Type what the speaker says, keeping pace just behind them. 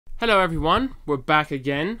Hello everyone, we're back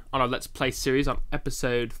again on our Let's Play series on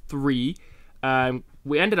episode 3.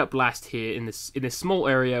 We ended up last here in this small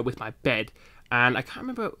area with my bed, and I can't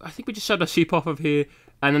remember, I think we just shoved our sheep off of here,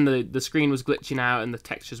 and then the screen was glitching out and the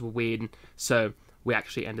textures were weird, and so we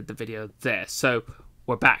actually ended the video there. So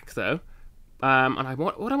we're back though, and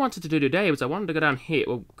what I wanted to do today was I wanted to go down here.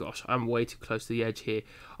 Oh gosh, I'm way too close to the edge here.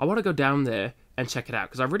 I want to go down there and check it out,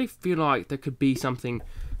 because I really feel like there could be something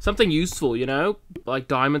useful, you know, like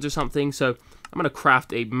diamonds or something. So I'm going to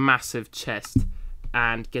craft a massive chest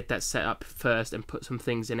and get that set up first and put some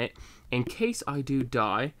things in it in case I do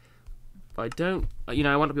die. I don't, you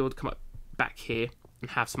know, I want to be able to come up back here and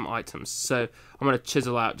have some items. So I'm going to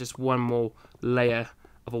chisel out just one more layer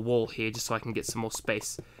of a wall here just so I can get some more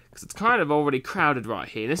space, because it's kind of already crowded right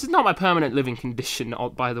here. This is not my permanent living condition,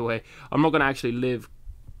 by the way. I'm not going to actually live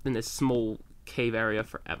in this small cave area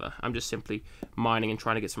forever. I'm just simply mining and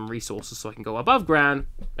trying to get some resources so I can go above ground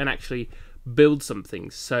and actually build some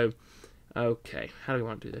things. So, okay, how do we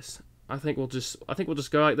want to do this? I think we'll just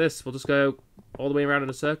go like this. We'll just go all the way around in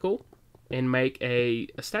a circle and make a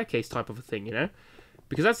staircase type of a thing, you know,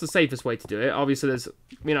 because that's the safest way to do it. Obviously, there's,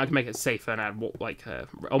 you know, I can make it safer and add like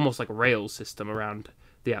almost like a rail system around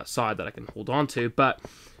the outside that I can hold on to, but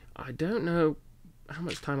I don't know how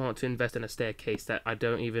much time I want to invest in a staircase that I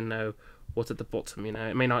don't even know what's at the bottom, you know.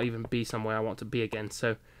 It may not even be somewhere I want to be again.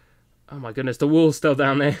 So, oh my goodness, the wool's still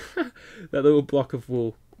down there. That little block of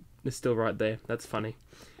wool is still right there. That's funny.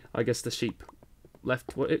 I guess the sheep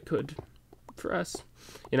left what it could for us.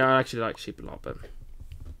 You know, I actually like sheep a lot, but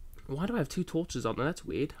why do I have 2 torches on there? That's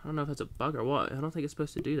weird. I don't know if that's a bug or what. I don't think it's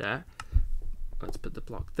supposed to do that. Let's put the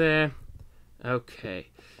block there. Okay.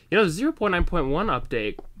 You know, the 0.9.1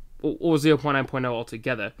 update, or 0.9.0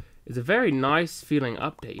 altogether, it's a very nice feeling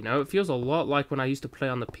update, you know. It feels a lot like when I used to play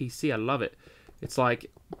on the PC. I love it. It's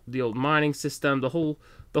like the old mining system. The whole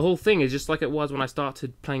thing is just like it was when I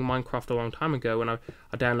started playing Minecraft a long time ago, when I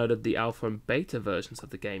downloaded the alpha and beta versions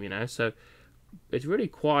of the game, you know. So it's really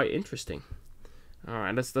quite interesting. All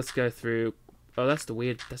right, let's go through. Oh, that's the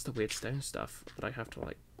weird stone stuff that I have to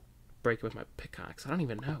like break with my pickaxe. I don't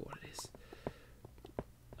even know what it is.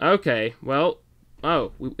 Okay, well.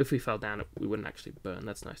 Oh, if we fell down, we wouldn't actually burn.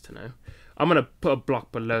 That's nice to know. I'm going to put a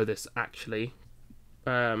block below this, actually.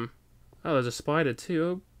 Oh, there's a spider,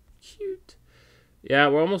 too. Oh, cute. Yeah,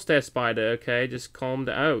 we're almost there, spider. Okay, just calm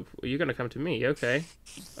down. Oh, you're going to come to me. Okay.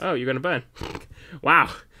 Oh, you're going to burn.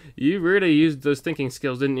 Wow. You really used those thinking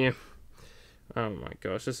skills, didn't you? Oh, my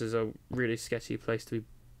gosh. This is a really sketchy place to be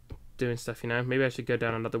doing stuff, you know. Maybe I should go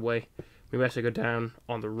down another way. Maybe I should go down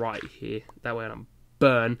on the right here. That way I don't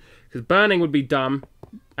burn, because burning would be dumb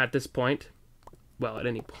at this point. Well, at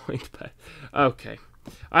any point, but okay.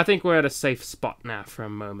 I think we're at a safe spot now for a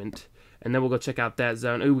moment, and then we'll go check out that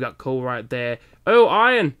zone. Oh, we got coal right there. Oh,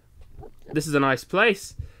 iron! This is a nice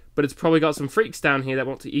place, but it's probably got some freaks down here that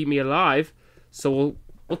want to eat me alive, so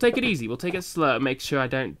we'll take it easy. We'll take it slow, make sure I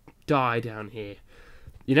don't die down here.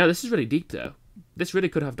 You know, this is really deep, though. This really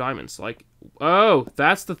could have diamonds. Like, oh,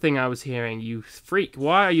 that's the thing I was hearing. You freak,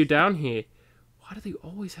 why are you down here? Why do they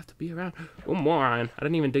always have to be around? Oh, more iron. I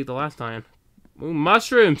didn't even dig the last iron. Oh,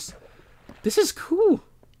 mushrooms. This is cool.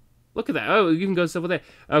 Look at that. Oh, you can go over there.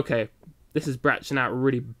 Okay. This is branching out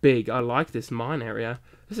really big. I like this mine area.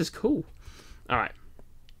 This is cool. Alright.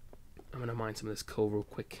 I'm going to mine some of this coal real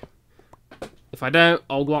quick. If I don't,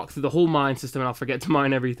 I'll walk through the whole mine system and I'll forget to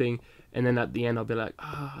mine everything. And then at the end, I'll be like,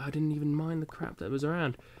 oh, I didn't even mine the crap that was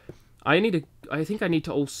around. I think I need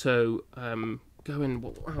to also go in.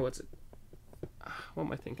 Oh, what's it? What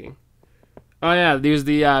am I thinking? Oh yeah, there's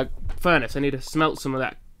the furnace. I need to smelt some of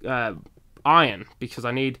that iron, because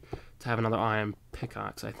I need to have another iron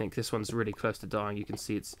pickaxe. I think this one's really close to dying. You can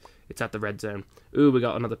see it's at the red zone. Ooh, we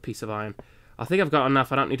got another piece of iron. I think I've got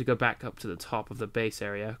enough. I don't need to go back up to the top of the base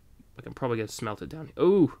area. I can probably get smelted down here.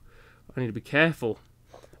 Ooh, I need to be careful.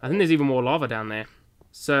 I think there's even more lava down there.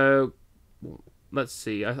 So let's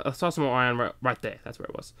see. I saw some more iron right there. That's where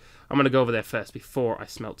it was. I'm gonna go over there first before I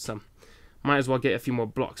smelt some. Might as well get a few more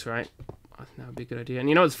blocks, right? I think that would be a good idea. And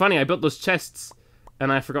you know what's funny? I built those chests,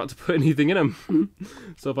 and I forgot to put anything in them.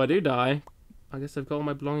 So if I do die, I guess I've got all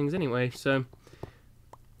my belongings anyway. So,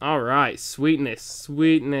 alright. Sweetness.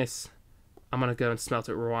 Sweetness. I'm going to go and smelt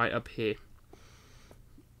it right up here.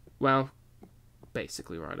 Well,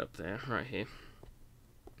 basically right up there. Right here.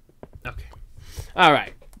 Okay.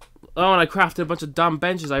 Alright. Oh, and I crafted a bunch of dumb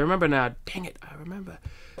benches. I remember now. Dang it. I remember.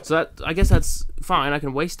 So I guess that's fine. I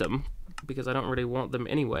can waste them, because I don't really want them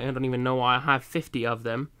anyway. I don't even know why I have 50 of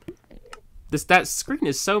them. That screen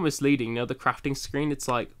is so misleading, you know, the crafting screen. It's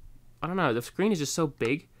like, I don't know, the screen is just so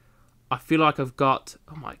big. I feel like I've got,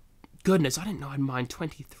 oh my goodness, I didn't know I'd mined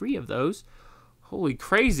 23 of those. Holy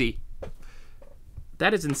crazy.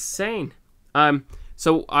 That is insane.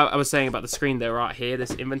 So I was saying about the screen there right here,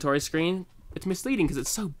 this inventory screen. It's misleading because it's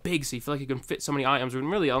so big, so you feel like you can fit so many items. When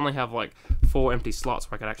really I only have like 4 empty slots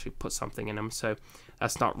where I could actually put something in them. So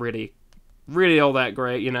that's not really all that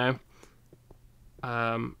great, you know.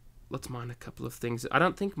 Let's mine a couple of things. I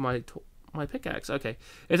don't think my pickaxe. Okay,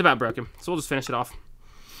 it's about broken, so we'll just finish it off.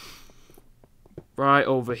 Right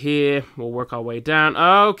over here, we'll work our way down.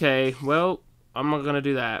 Okay, well, I'm not gonna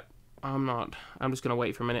do that. I'm not. I'm just going to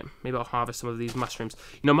wait for a minute. Maybe I'll harvest some of these mushrooms.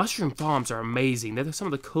 You know, mushroom farms are amazing. They're some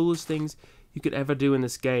of the coolest things you could ever do in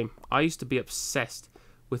this game. I used to be obsessed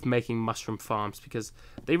with making mushroom farms because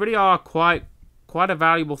they really are quite a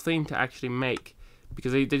valuable thing to actually make,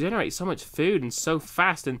 because they generate so much food and so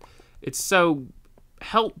fast, and it's so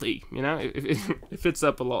healthy, you know? It fits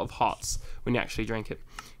up a lot of hots when you actually drink it.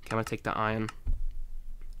 Okay, I'm going to take that iron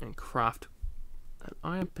and craft an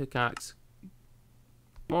iron pickaxe.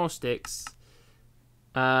 More sticks,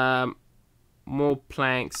 more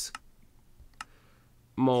planks,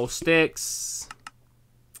 more sticks,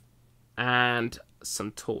 and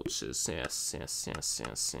some torches. Yes.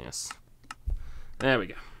 There we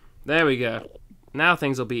go. Now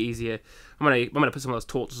things will be easier. I'm gonna put some of those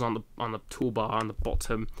torches on the toolbar on the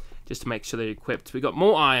bottom just to make sure they're equipped. We got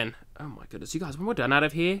more iron. Oh my goodness, you guys! When we're done out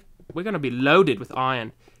of here, we're gonna be loaded with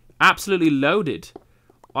iron, absolutely loaded.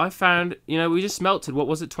 I found, you know, we just smelted, what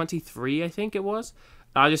was it, 23, I think it was?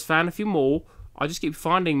 I just found a few more. I just keep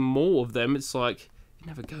finding more of them. It's like, it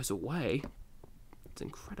never goes away. It's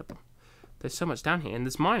incredible. There's so much down here, and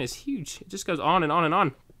this mine is huge. It just goes on and on and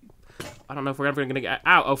on. I don't know if we're ever going to get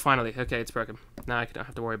out. Oh, finally. Okay, it's broken. Now I don't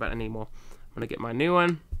have to worry about it anymore. I'm going to get my new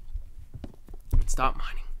one and start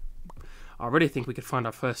mining. I really think we could find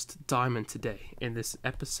our first diamond today in this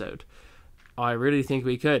episode. I really think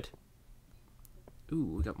we could.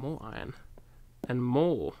 Ooh, we got more iron. And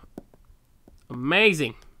more.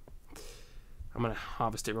 Amazing. I'm going to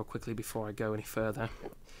harvest it real quickly before I go any further.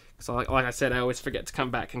 So like I said, I always forget to come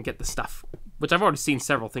back and get the stuff, which I've already seen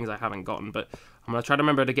several things I haven't gotten, but I'm going to try to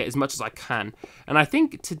remember to get as much as I can. And I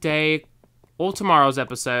think today, or tomorrow's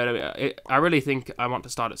episode, I really think I want to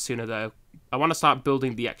start it sooner, though. I want to start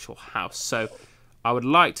building the actual house. So I would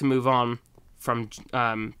like to move on from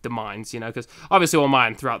the mines, you know, because obviously we'll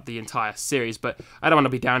mine throughout the entire series, but I don't want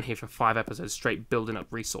to be down here for 5 episodes straight building up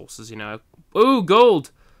resources, you know. Ooh,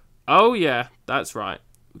 gold! Oh yeah, that's right.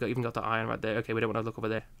 We even got the iron right there. Okay, we don't want to look over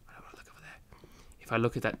there. I don't want to look over there. If I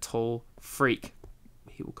look at that tall freak,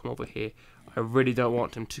 he will come over here. I really don't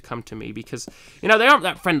want him to come to me because, you know, they aren't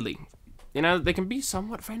that friendly. You know, they can be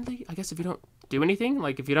somewhat friendly, I guess, if you don't do anything.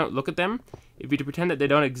 Like, if you don't look at them, if you pretend that they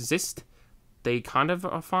don't exist, they kind of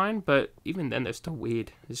are fine, but even then they're still weird.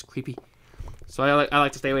 They're just creepy. So I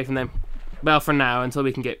like to stay away from them. Well, for now, until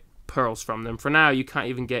we can get pearls from them. For now, you can't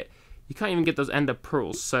even get those ender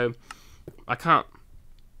pearls. So I can't.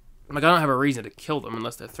 Like, I don't have a reason to kill them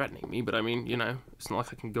unless they're threatening me. But I mean, you know, it's not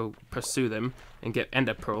like I can go pursue them and get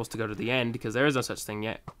ender pearls to go to the end, because there is no such thing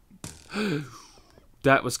yet.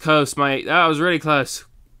 That was close, mate. That was really close.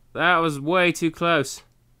 That was way too close.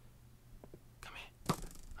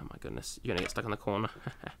 Goodness, you're gonna get stuck in the corner.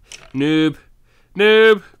 Noob.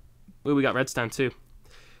 Well, we got redstone too,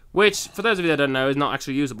 which, for those of you that don't know, is not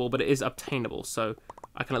actually usable, but it is obtainable, so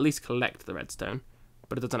I can at least collect the redstone,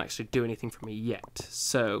 but it doesn't actually do anything for me yet.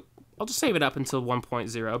 So I'll just save it up until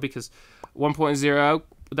 1.0, because 1.0,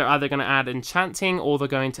 they're either going to add enchanting or they're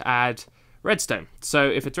going to add redstone. So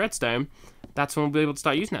if it's redstone, that's when we'll be able to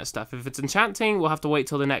start using that stuff. If it's enchanting, we'll have to wait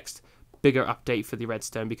till the next bigger update for the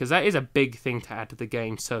redstone, because that is a big thing to add to the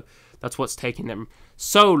game. So that's what's taking them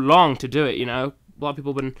so long to do it, you know. A lot of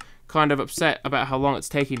people have been kind of upset about how long it's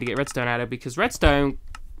taking to get redstone added, because redstone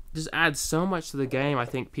just adds so much to the game. I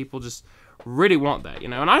think people just really want that, you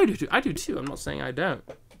know, and I do too. I'm not saying I don't,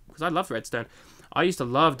 because I love redstone. I used to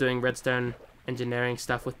love doing redstone engineering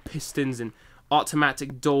stuff with pistons and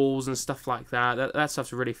automatic doors and stuff like that. That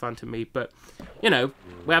stuff's really fun to me, but, you know,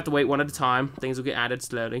 we have to wait one at a time. Things will get added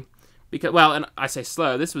slowly. Because, well, and I say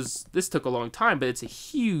slow, this took a long time, but it's a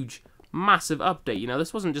huge, massive update, you know.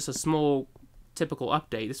 This wasn't just a small, typical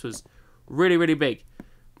update. This was really, really big.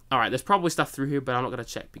 Alright, there's probably stuff through here, but I'm not going to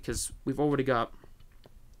check, because we've already got,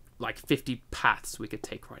 like, 50 paths we could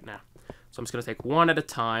take right now. So I'm just going to take one at a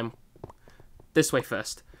time. This way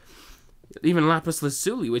first. Even lapis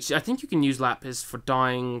lazuli, which I think you can use lapis for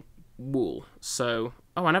dyeing wool. So,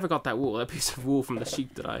 oh, I never got that wool, that piece of wool from the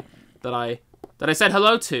sheep that I said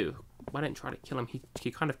hello to. I didn't try to kill him.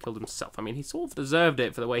 He kind of killed himself. I mean, he sort of deserved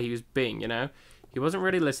it for the way he was being, you know. He wasn't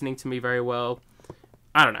really listening to me very well.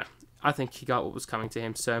 I don't know. I think he got what was coming to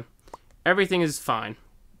him. So Everything is fine.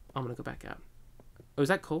 I'm gonna go back out. Oh, is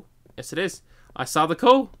that cool? Yes, it is. I saw the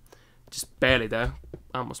coal. Just barely, though.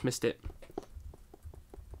 I almost missed it.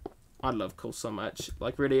 I love coal so much.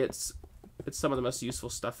 Like, really, it's some of the most useful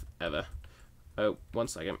stuff ever. Oh, 1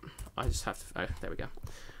 second. I just have to... Oh, there we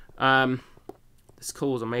go. This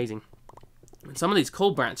coal is amazing. And some of these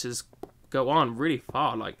coal branches go on really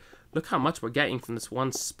far. Like, look how much we're getting from this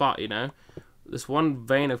one spot, you know? This one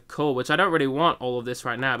vein of coal, which I don't really want all of this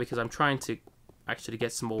right now because I'm trying to actually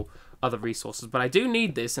get some more other resources. But I do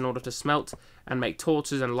need this in order to smelt and make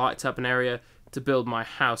torches and light up an area to build my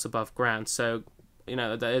house above ground. So, you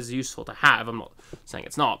know, that is useful to have. I'm not saying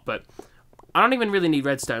it's not, but I don't even really need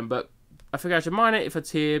redstone, but I figure I should mine it if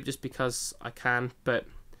it's here just because I can. But,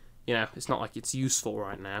 you know, it's not like it's useful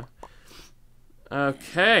right now.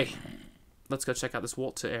 Okay. Let's go check out this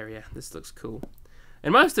water area. This looks cool.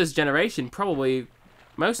 In most of this generation, probably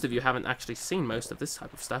most of you haven't actually seen most of this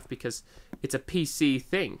type of stuff because it's a PC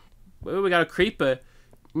thing. Oh, we got a creeper.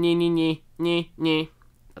 Nyeh, nyeh, nyeh, nyeh, nyeh.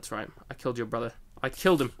 That's right. I killed your brother. I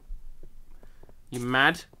killed him. You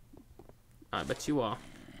mad? I bet you are.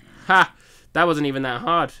 Ha! That wasn't even that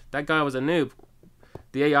hard. That guy was a noob.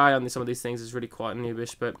 The AI on some of these things is really quite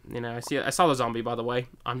noobish, but, you know, I saw the zombie, by the way.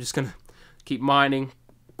 I'm just gonna keep mining.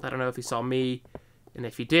 I don't know if he saw me, and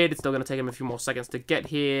if he did, it's still gonna take him a few more seconds to get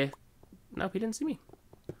here. Nope, he didn't see me.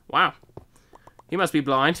 Wow. He must be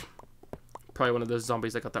blind. Probably one of those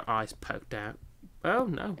zombies that got their eyes poked out. Oh,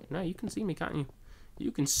 no, you can see me, can't you?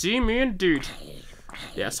 You can see me indeed.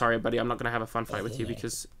 Yeah, sorry, buddy, I'm not gonna have a fun fight with you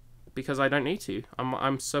because I don't need to.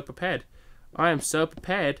 I'm so prepared. I am so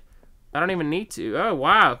prepared. I don't even need to. Oh,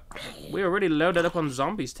 wow. We are already loaded up on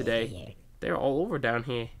zombies today. They're all over down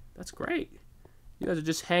here. That's great. You guys are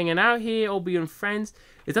just hanging out here, all being friends.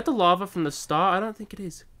 Is that the lava from the start? I don't think it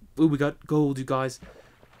is. Ooh, we got gold, you guys.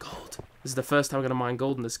 Gold. This is the first time I'm going to mine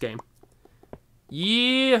gold in this game.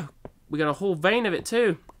 Yeah. We got a whole vein of it,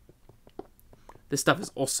 too. This stuff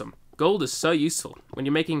is awesome. Gold is so useful. When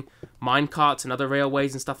you're making mine carts and other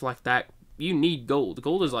railways and stuff like that, you need gold.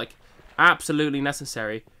 Gold is, like, absolutely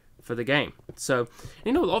necessary for the game. So,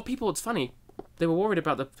 you know, a lot of people, it's funny, they were worried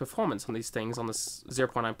about the performance on these things on this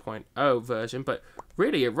 0.9.0 version, but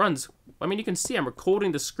really it runs. I mean, you can see I'm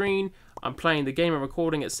recording the screen, I'm playing the game, I'm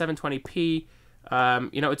recording at 720p.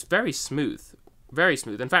 You know, it's very smooth. Very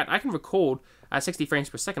smooth. In fact, I can record at 60 frames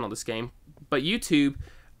per second on this game, but YouTube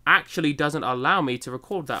actually doesn't allow me to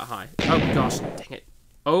record that high. Oh gosh, dang it.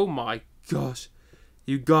 Oh my gosh.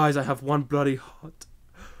 You guys, I have one bloody heart.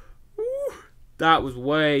 Ooh, that was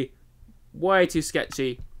way too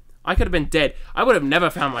sketchy. I could have been dead. I would have never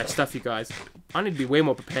found my stuff, you guys. I need to be way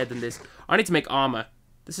more prepared than this. I need to make armor.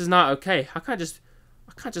 This is not okay. I can't just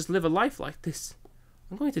live a life like this.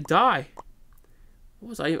 I'm going to die. What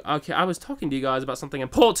was I? Okay, I was talking to you guys about something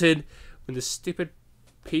important when this stupid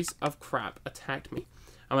piece of crap attacked me.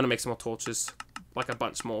 I'm going to make some more torches, like a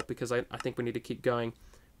bunch more, because I think we need to keep going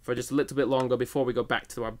for just a little bit longer before we go back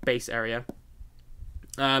to our base area.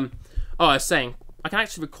 Oh, I was saying, I can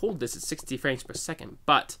actually record this at 60 frames per second,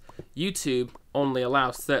 but YouTube only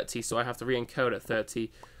allows 30, so I have to re-encode at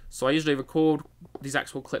 30. So I usually record these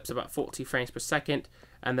actual clips about 40 frames per second,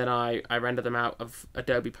 and then I render them out of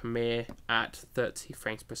Adobe Premiere at 30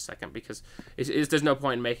 frames per second, because there's no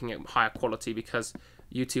point in making it higher quality because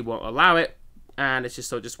YouTube won't allow it, and it's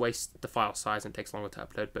just wastes the file size and takes longer to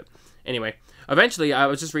upload. But anyway, eventually, I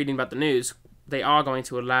was just reading about the news. They are going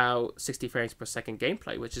to allow 60 frames per second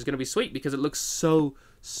gameplay, which is going to be sweet because it looks so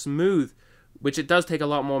smooth, which it does take a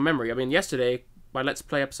lot more memory. I mean, yesterday, my Let's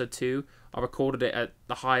Play episode 2, I recorded it at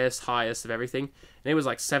the highest of everything, and it was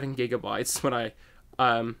like 7 gigabytes when I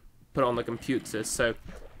put it on the computer, so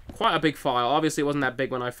quite a big file. Obviously, it wasn't that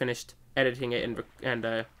big when I finished editing it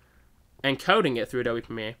and encoding it through Adobe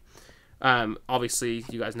Premiere. Obviously,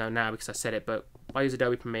 you guys know now because I said it, but I use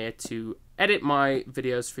Adobe Premiere to edit my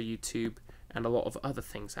videos for YouTube and a lot of other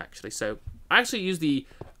things, actually. So I actually use the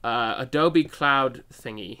Adobe Cloud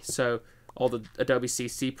thingy, so all the Adobe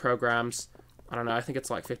CC programs. I don't know, I think it's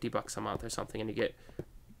like $50 a month or something, and you get,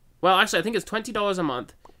 well, actually, I think it's $20 a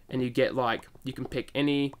month, and you get, like, you can pick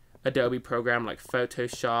any Adobe program, like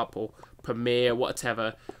Photoshop or Premiere,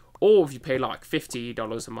 whatever, or if you pay, like,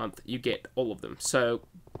 $50 a month, you get all of them, so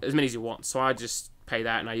as many as you want. So I just pay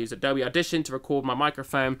that, and I use Adobe Audition to record my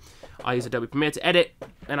microphone, I use Adobe Premiere to edit,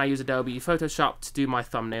 and I use Adobe Photoshop to do my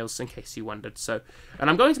thumbnails, in case you wondered. So, and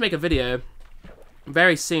I'm going to make a video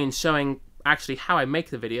very soon showing actually how I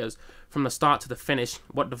make the videos from the start to the finish,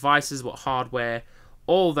 what devices, what hardware,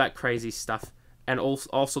 all that crazy stuff, and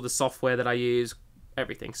also the software that I use,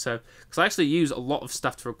 everything. So, because I actually use a lot of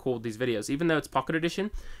stuff to record these videos, even though it's Pocket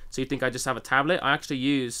Edition, so you think I just have a tablet, I actually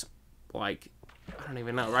use like, I don't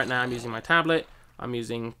even know. Right now I'm using my tablet. I'm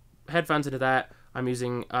using headphones into that. I'm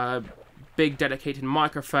using a big dedicated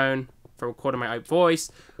microphone for recording my own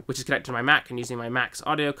voice, which is connected to my Mac, and using my Mac's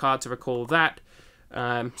audio card to record that.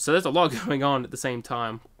 So there's a lot going on at the same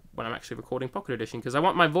time when I'm actually recording Pocket Edition, because I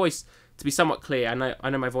want my voice to be somewhat clear. I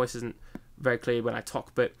know my voice isn't very clear when I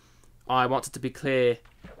talk, but I want it to be clear,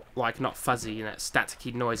 like not fuzzy, you know,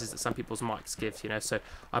 staticky noises that some people's mics give, you know. So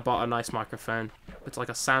I bought a nice microphone. It's like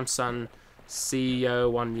a Samsung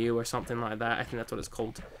CO1U or something like that. I think that's what it's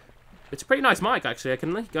called. It's a pretty nice mic, actually. I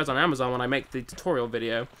can link you guys on Amazon when I make the tutorial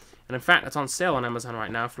video. And in fact, it's on sale on Amazon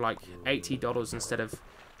right now for like $80 instead of,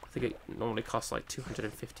 I think it normally costs like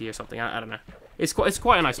 $250 or something. I don't know. It's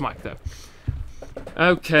quite a nice mic, though.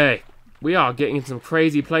 Okay. We are getting in some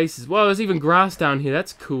crazy places. Well, there's even grass down here.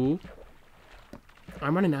 That's cool.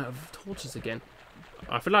 I'm running out of torches again.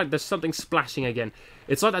 I feel like there's something splashing again.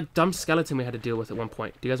 It's like that dumb skeleton we had to deal with at one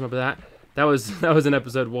point. Do you guys remember that? That was in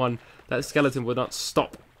episode 1. That skeleton would not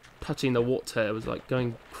stop touching the water. It was like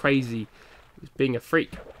going crazy. It was being a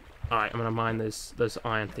freak. Alright, I'm going to mine those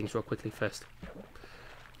iron things real quickly first.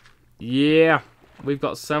 Yeah, we've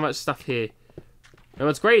got so much stuff here. And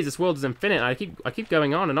what's great is this world is infinite. I keep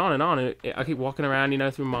going on and on and on. And I keep walking around, you know,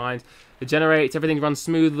 through mines. It generates, everything runs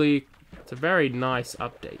smoothly. It's a very nice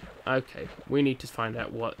update. Okay, we need to find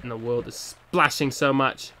out what in the world is splashing so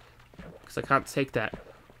much, because I can't take that.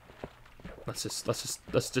 Let's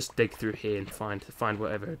just dig through here and find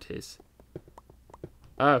whatever it is.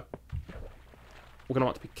 Oh, we're gonna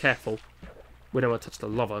want to be careful. We don't want to touch the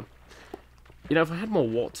lava. You know, if I had more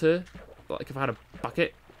water, like if I had a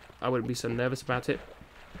bucket, I wouldn't be so nervous about it.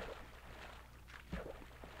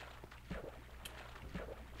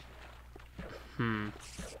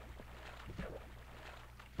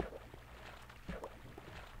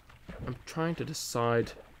 I'm trying to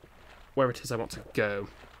decide where it is I want to go.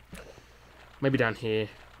 Maybe down here.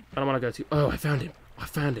 I don't want to go to... Oh, I found him. I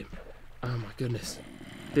found him. Oh my goodness.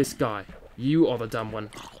 This guy. You are the dumb one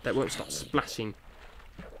that won't stop splashing.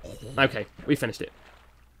 Okay, we finished it.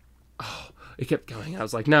 Oh, it kept going. I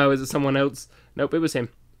was like, no, is it someone else? Nope, it was him.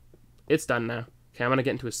 It's done now. Okay, I'm going to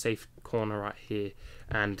get into a safe corner right here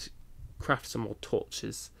and craft some more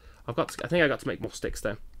torches. I think I got to make more sticks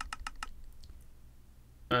though.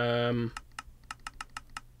 Am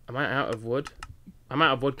I out of wood? I'm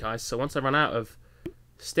out of wood, guys, so once I run out of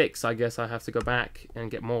sticks, I guess I have to go back and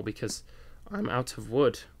get more because I'm out of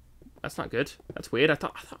wood. That's not good. That's weird. I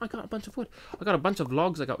thought I got a bunch of wood. I got a bunch of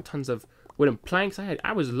logs. I got tons of wooden planks.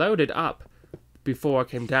 I was loaded up before I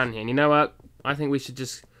came down here. And you know what? I think we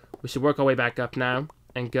should work our way back up now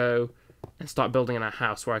and go and start building in our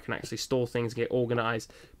house where I can actually store things, get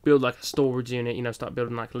organized, build like a storage unit, you know, start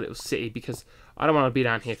building like a little city, because I don't want to be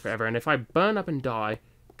down here forever. And if I burn up and die,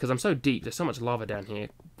 because I'm so deep, there's so much lava down here,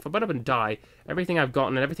 if I burn up and die, everything I've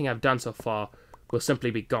gotten and everything I've done so far will simply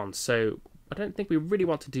be gone. So I don't think we really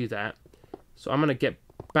want to do that. So I'm going to get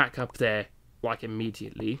back up there like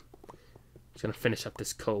immediately. Just going to finish up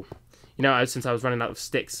this coal. You know, since I was running out of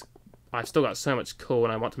sticks, I've still got so much coal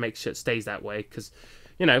and I want to make sure it stays that way, because,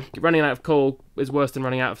 you know, running out of coal is worse than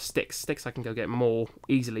running out of sticks. Sticks I can go get more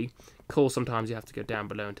easily. Coal, sometimes you have to go down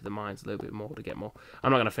below into the mines a little bit more to get more.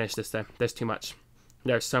 I'm not going to finish this though. There's too much.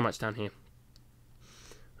 There's so much down here.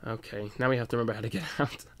 Okay, now we have to remember how to get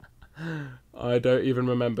out. I don't even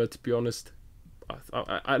remember, to be honest.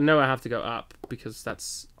 I know I have to go up because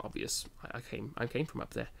that's obvious. I came from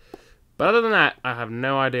up there. But other than that, I have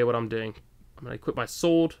no idea what I'm doing. I'm going to equip my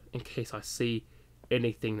sword in case I see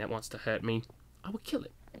anything that wants to hurt me. I will kill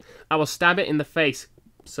it. I will stab it in the face,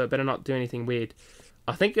 so it better not do anything weird.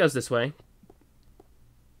 I think it goes this way.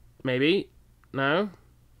 Maybe? No?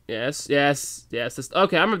 Yes.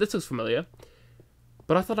 Okay, I remember this looks familiar.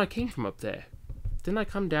 But I thought I came from up there. Didn't I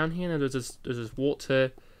come down here and there's this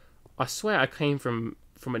water? I swear I came from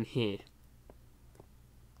in here.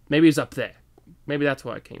 Maybe it's up there. Maybe that's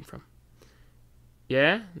where I came from.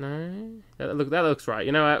 Yeah? No? That looks right.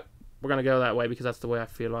 You know what? We're going to go that way because that's the way I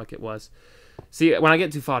feel like it was. See, when I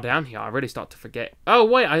get too far down here, I really start to forget. Oh,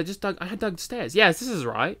 wait, I had dug stairs. Yes, this is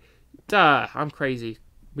right. Duh, I'm crazy.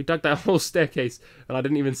 We dug that whole staircase, and I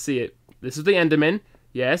didn't even see it. This is the Enderman.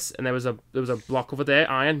 Yes, and there was a block over there.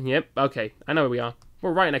 Iron. Yep. Okay, I know where we are.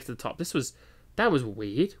 We're right next to the top. That was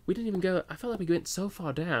weird. We didn't even go. I felt like we went so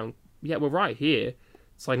far down. Yeah, we're right here.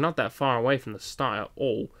 It's like not that far away from the start at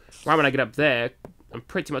all. Right when I get up there, I'm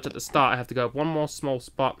pretty much at the start. I have to go up one more small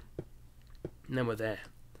spot, and then we're there.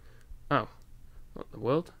 Oh, what the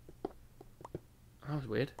world? That was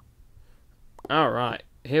weird. All right,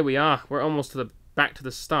 here we are. We're almost back to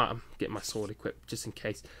the start. I'm getting my sword equipped just in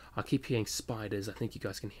case. I keep hearing spiders. I think you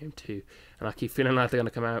guys can hear them too. And I keep feeling like they're going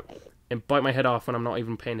to come out and bite my head off when I'm not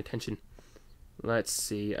even paying attention. Let's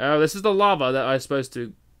see. Oh, this is the lava that I was supposed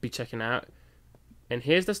to be checking out. And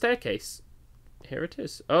here's the staircase. Here it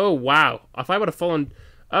is. Oh, wow. If I would have fallen...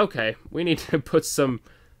 Okay, we need to put some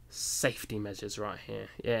safety measures right here.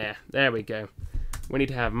 Yeah, there we go. We need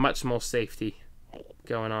to have much more safety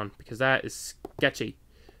going on, because that is sketchy.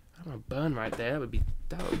 I don't want to burn right there.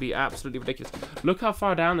 That would be absolutely ridiculous. Look how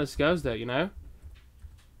far down this goes, though, you know?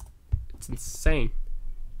 It's insane.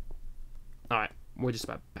 Alright, we're just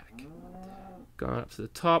about back. Going up to the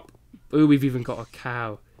top. Ooh, we've even got a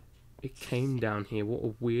cow. It came down here. What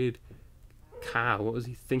a weird cow. What was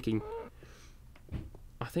he thinking?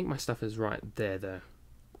 I think my stuff is right there, though.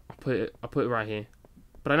 I'll put it right here.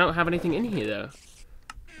 But I don't have anything in here, though.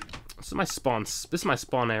 This is my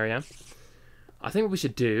spawn area. I think what we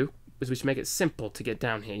should do is we should make it simple to get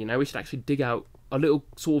down here. You know, we should actually dig out a little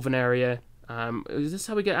sort of an area. Is this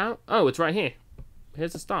how we get out? Oh, it's right here.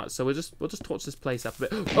 Here's the start. So we'll just torch this place up a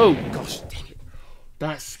bit. Oh gosh, dang it!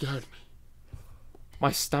 That scared me.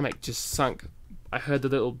 My stomach just sunk. I heard the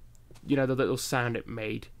little, you know, the little sound it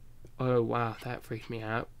made. Oh wow, that freaked me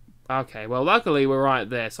out. Okay, well luckily we're right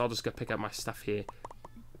there, so I'll just go pick up my stuff here.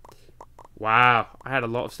 Wow, I had a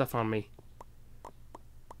lot of stuff on me.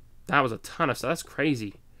 That was a ton of stuff. That's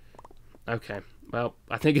crazy. Okay, well,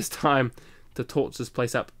 I think it's time to torch this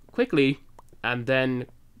place up quickly and then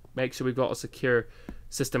make sure we've got a secure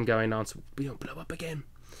system going on so we don't blow up again.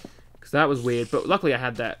 Because that was weird, but luckily I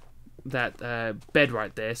had that bed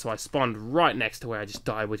right there, so I spawned right next to where I just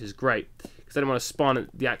died, which is great. Because I didn't want to spawn at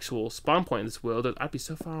the actual spawn point in this world. I'd be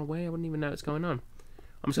so far away, I wouldn't even know what's going on.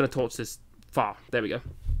 I'm just going to torch this far. There we go.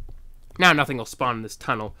 Now nothing will spawn in this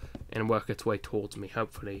tunnel and work its way towards me.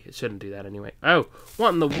 Hopefully. It shouldn't do that anyway. Oh, what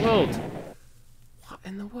in the world? What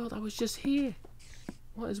in the world? I was just here.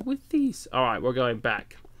 What is with these? Alright, we're going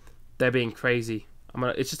back. They're being crazy.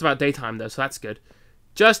 It's just about daytime though, so that's good.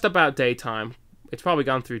 Just about daytime. It's probably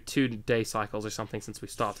gone through 2-day cycles or something since we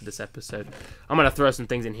started this episode. I'm going to throw some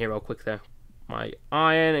things in here real quick though. My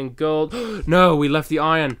iron and gold. No, we left the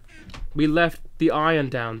iron. We left the iron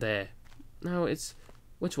down there. No, it's...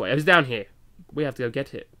 Which way? It was down here. We have to go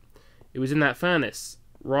get it. It was in that furnace.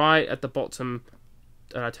 Right at the bottom.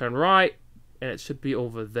 And I turn right. And it should be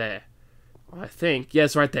over there. I think.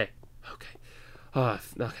 Yes, right there. Okay. Oh,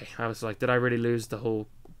 okay. I was like, did I really lose the whole...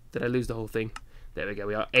 Did I lose the whole thing? There we go.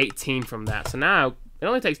 We are 18 from that. So now, it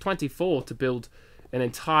only takes 24 to build an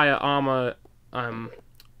entire armor...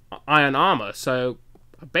 iron armor. So,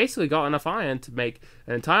 I basically got enough iron to make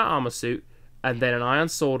an entire armor suit. And then an iron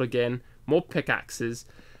sword again. More pickaxes,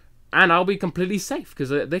 and I'll be completely safe because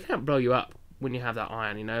they can't blow you up when you have that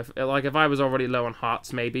iron, you know. If I was already low on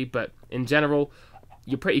hearts, maybe, but in general,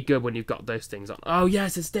 you're pretty good when you've got those things on. Oh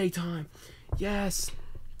yes, it's daytime. Yes.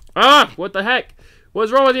 Ah, what the heck?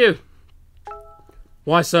 What's wrong with you?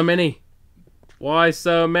 Why so many? Why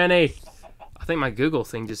so many? I think my Google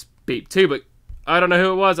thing just beeped too, but I don't know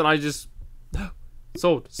who it was, and I just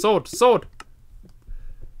sword.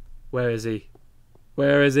 Where is he?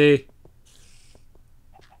 Where is he?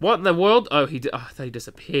 What in the world? Oh, I thought he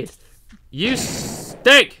disappeared. You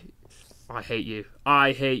stink! I hate you.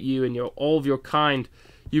 I hate you and all of your kind.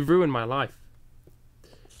 You've ruined my life.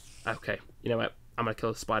 Okay, you know what? I'm gonna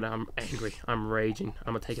kill the spider. I'm angry. I'm raging.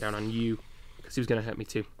 I'm gonna take it out on you because he was gonna hurt me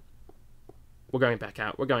too. We're going back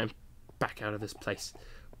out. We're going back out of this place.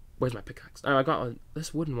 Where's my pickaxe? Oh, I got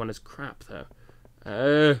this wooden one is crap though.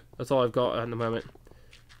 That's all I've got at the moment.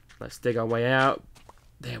 Let's dig our way out.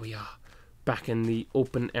 There we are. Back in the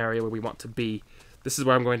open area where we want to be. This is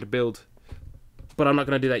where I'm going to build. But I'm not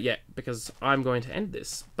going to do that yet because I'm going to end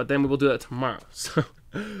this. But then we will do that tomorrow. So,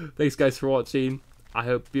 thanks guys for watching. I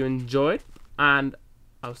hope you enjoyed. And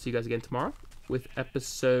I'll see you guys again tomorrow with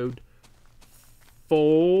episode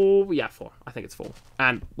 4. Yeah, 4. I think it's 4.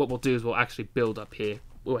 And what we'll do is we'll actually build up here.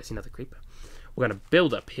 Oh, I see another creeper. We're going to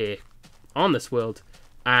build up here on this world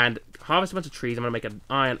and harvest a bunch of trees. I'm going to make an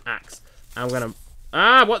iron axe. And we're going to...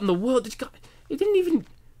 Ah, what in the world? It didn't even...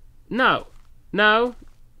 No.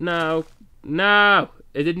 It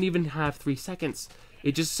didn't even have 3 seconds.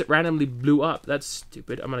 It just randomly blew up. That's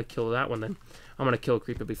stupid. I'm going to kill that one then. I'm going to kill a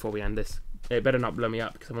creeper before we end this. It better not blow me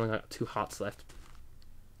up because I've only got 2 hearts left.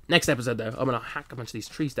 Next episode though, I'm going to hack a bunch of these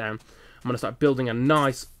trees down. I'm going to start building a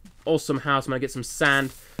nice, awesome house. I'm going to get some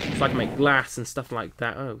sand so I can make glass and stuff like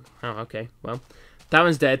that. Oh, okay. Well, that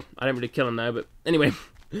one's dead. I didn't really kill him though, but anyway.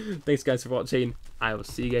 Thanks guys for watching. I will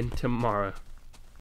see you again tomorrow.